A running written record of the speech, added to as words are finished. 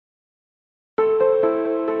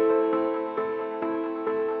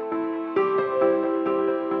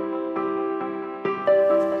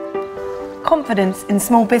confidence in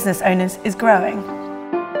small business owners is growing.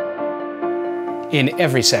 In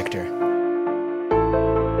every sector.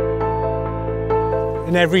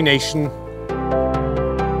 In every nation.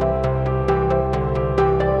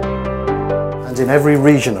 And in every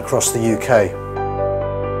region across the UK.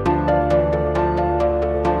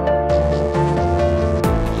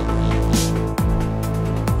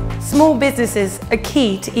 Small businesses are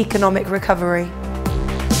key to economic recovery.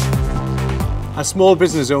 As small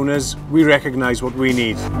business owners, we recognise what we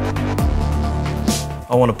need.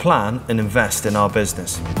 I want to plan and invest in our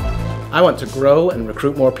business. I want to grow and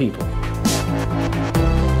recruit more people.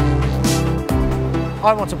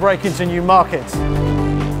 I want to break into new markets.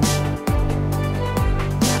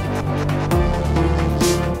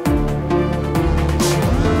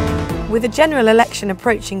 With a general election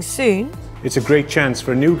approaching soon, It's a great chance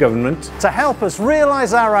for a new government To help us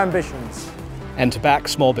realise our ambitions. And to back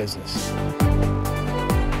small business.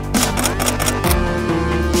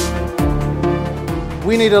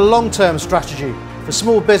 We need a long-term strategy for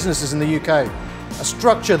small businesses in the UK, a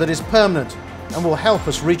structure that is permanent and will help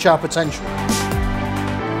us reach our potential.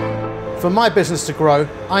 For my business to grow,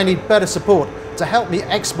 I need better support to help me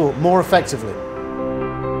export more effectively.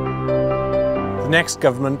 The next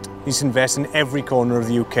government needs to invest in every corner of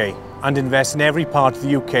the UK and invest in every part of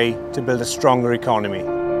the UK to build a stronger economy.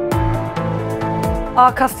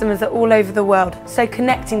 our customers are all over the world, so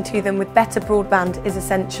connecting to them with better broadband is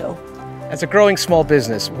essential. As a growing small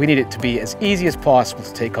business, we need it to be as easy as possible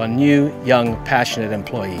to take on new, young, passionate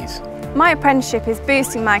employees. My apprenticeship is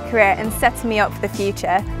boosting my career and setting me up for the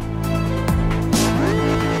future.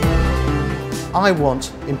 I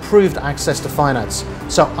want improved access to finance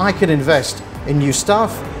so I can invest in new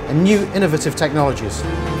staff and new innovative technologies.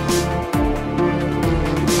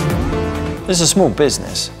 As a small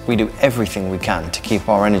business, we do everything we can to keep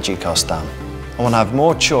our energy costs down. I want to have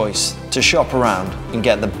more choice to shop around and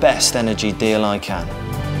get the best energy deal I can.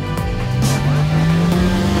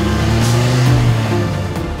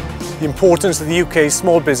 The importance of the UK's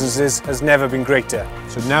small businesses has never been greater,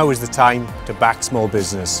 so now is the time to back small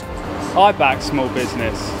business. I back small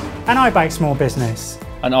business. And I back small business.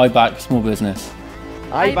 And I back small business.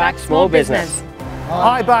 I back small business.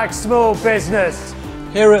 I back small business.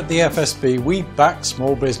 Here at the FSB, we back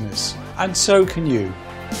small business, and so can you.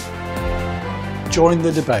 Join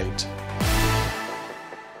the debate.